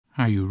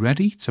Are you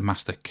ready to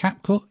master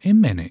CapCut in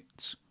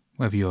minutes?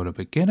 Whether you're a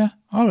beginner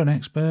or an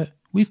expert,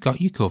 we've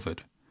got you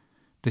covered.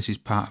 This is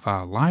part of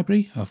our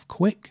library of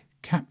quick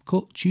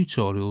CapCut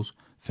tutorials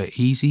for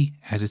easy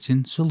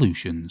editing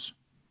solutions.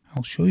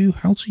 I'll show you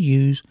how to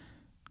use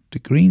the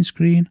green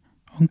screen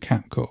on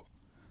CapCut.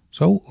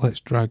 So let's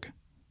drag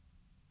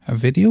a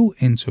video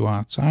into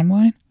our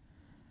timeline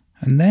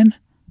and then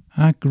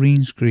our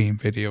green screen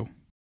video.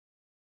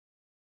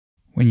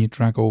 When you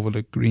drag over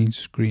the green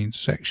screen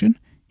section,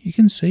 you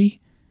can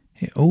see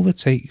it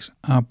overtakes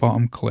our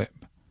bottom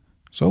clip.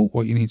 So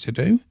what you need to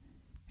do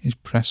is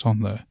press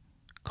on the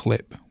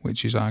clip,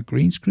 which is our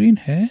green screen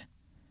here,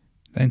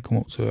 then come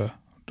up to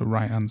the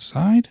right hand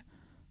side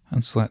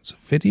and select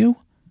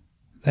video,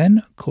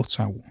 then cut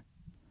out.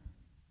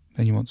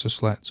 Then you want to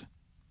select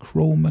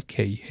chroma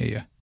key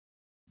here.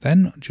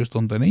 Then just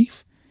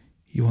underneath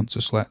you want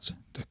to select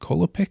the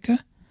colour picker,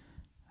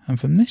 and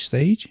from this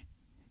stage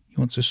you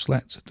want to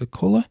select the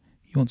colour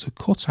you want to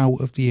cut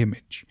out of the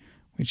image,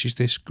 which is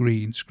this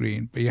green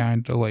screen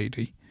behind the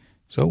lady.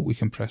 So we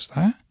can press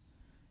that.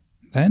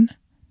 Then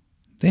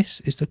this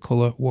is the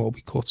colour what will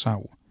be cut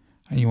out,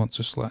 and you want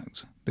to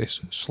select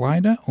this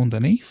slider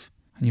underneath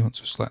and you want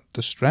to select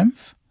the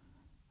strength.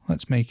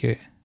 Let's make it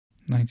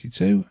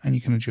 92, and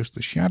you can adjust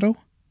the shadow.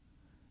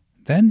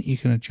 Then you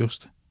can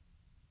adjust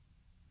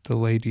the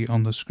lady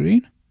on the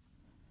screen,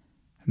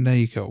 and there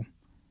you go.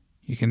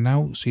 You can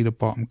now see the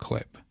bottom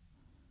clip.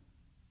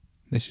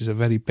 This is a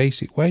very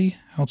basic way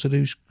how to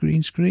do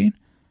green screen.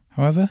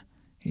 However,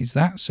 it's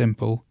that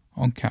simple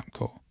on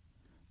CapCut.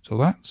 So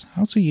that's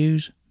how to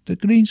use the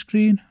green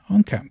screen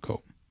on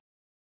CapCut.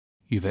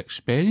 You've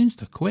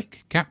experienced a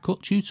quick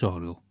CapCut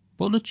tutorial,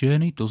 but the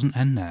journey doesn't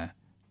end there.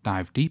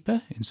 Dive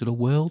deeper into the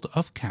world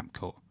of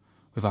CapCut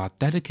with our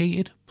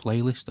dedicated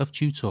playlist of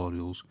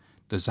tutorials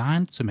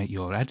designed to make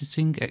your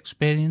editing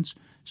experience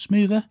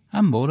smoother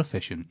and more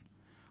efficient.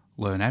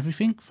 Learn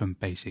everything from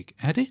basic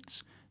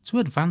edits to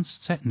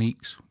advanced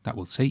techniques that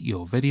will take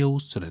your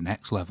videos to the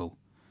next level.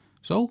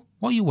 So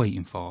what are you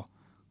waiting for?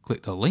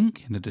 Click the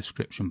link in the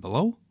description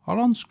below or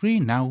on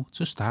screen now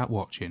to start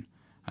watching,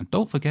 and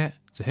don't forget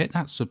to hit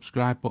that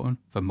subscribe button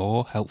for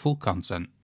more helpful content.